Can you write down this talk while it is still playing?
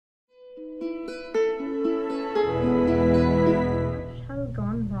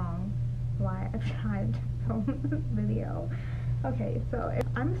I've tried to film this video. Okay, so if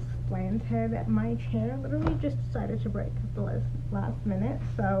I'm slanted, my chair literally just decided to break at the last minute,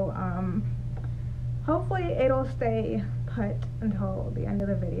 so hopefully it'll stay put until the end of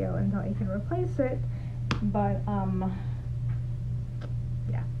the video until I can replace it, but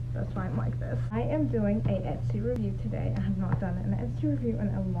yeah, that's why I'm like this. I am doing a Etsy review today. I have not done an Etsy review in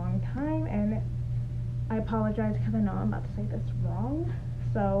a long time, and I apologize because I know I'm about to say this wrong.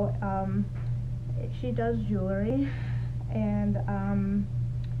 So she does jewelry, and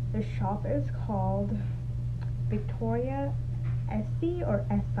the shop is called Victoria Essie or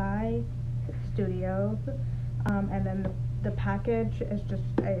SI Studios, and then the package is just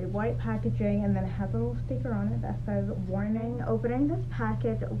a white packaging, and then it has a little sticker on it that says, warning, opening this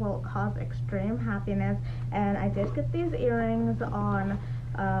package will cause extreme happiness. And I did get these earrings on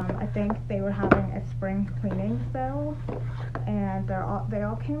I think they were having a spring cleaning sale, and they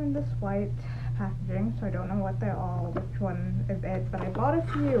all came in this white packaging, so I don't know which one is it, but I bought a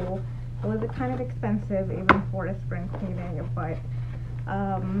few. It was kind of expensive even for a spring cleaning, but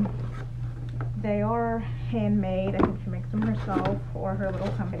they are handmade. I think she makes them herself or her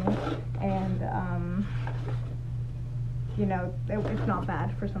little company, and you know, it's not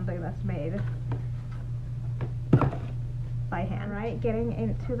bad for something that's made by hand. Right, getting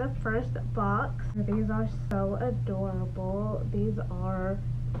into the first box. These are so adorable. These are,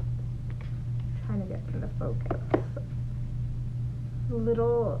 trying to get into focus,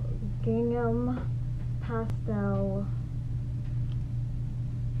 little gingham pastel,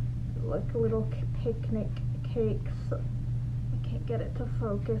 like little picnic cakes. I can't get it to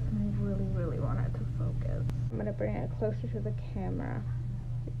focus, and I really, really want it to focus. I'm gonna bring it closer to the camera.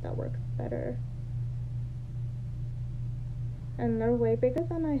 I think that works better. And they're way bigger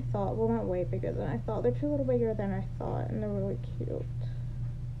than I thought. Well, not way bigger than I thought. They're just a little bigger than I thought, and they're really cute.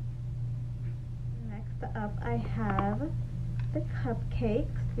 Next up, I have the cupcakes.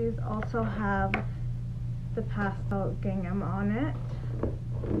 These also have the pastel gingham on it.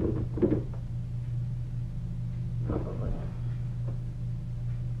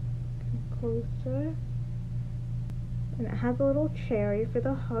 Closer. And it has a little cherry for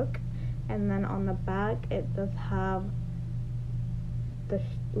the hook, and then on the back it does have the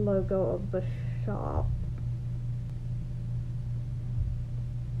logo of the shop.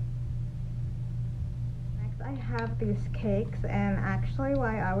 Next, I have these cakes, and actually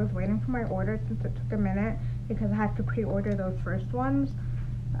while I was waiting for my order, since it took a minute because I had to pre-order those first ones,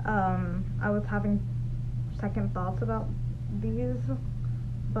 I was having second thoughts about these,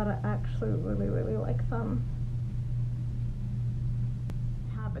 but I actually really, really like them.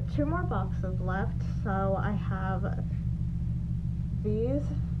 I have 2 more boxes left, so I have these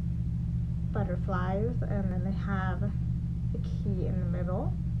butterflies, and then they have the key in the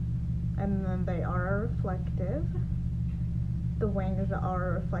middle, and then they are reflective. The wings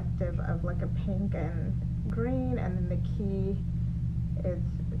are reflective of like a pink and green, and then the key is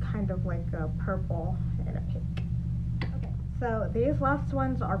kind of like a purple and a pink. Okay, so these last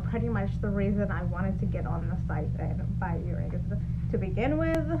ones are pretty much the reason I wanted to get on the site and buy earrings to begin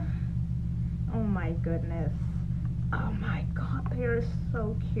with. Oh my goodness. Oh my god, they are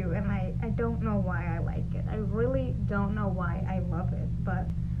so cute, and I don't know why I like it. I really don't know why I love it, but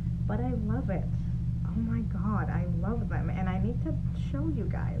I love it. Oh my god, I love them, and I need to show you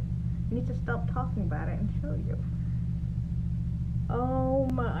guys. I need to stop talking about it and show you. Oh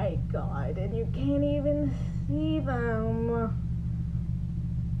my god, and you can't even see them.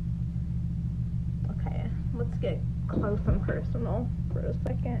 Okay, let's get close and personal for a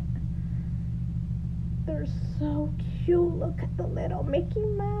second. They're so cute. Look at the little Mickey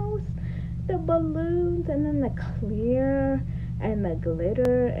Mouse, the balloons, and then the clear, and the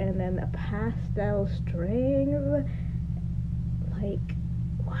glitter, and then the pastel strings. Like,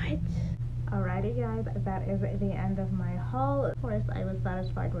 what? Alrighty guys, that is the end of my haul. Of course, I was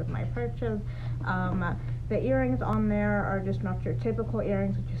satisfied with my purchase. The earrings on there are just not your typical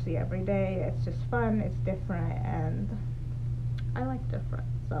earrings that you see every day. It's just fun, it's different, and I like different.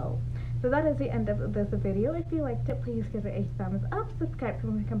 So that is the end of this video. If you liked it, please give it a thumbs up, subscribe to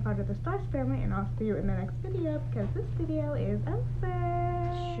become part of the Stars family, and I'll see you in the next video, because this video is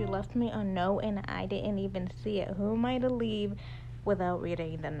over. She left me a note and I didn't even see it. Who am I to leave without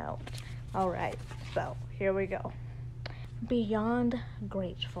reading the note? Alright, so here we go. Beyond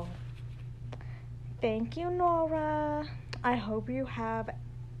grateful. Thank you, Nora. I hope you have...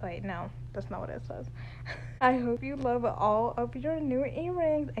 Wait, no, that's not what it says. I hope you love all of your new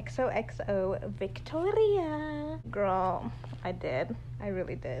earrings. XOXO Victoria. Girl, I did. I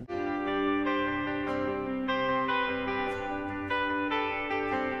really did.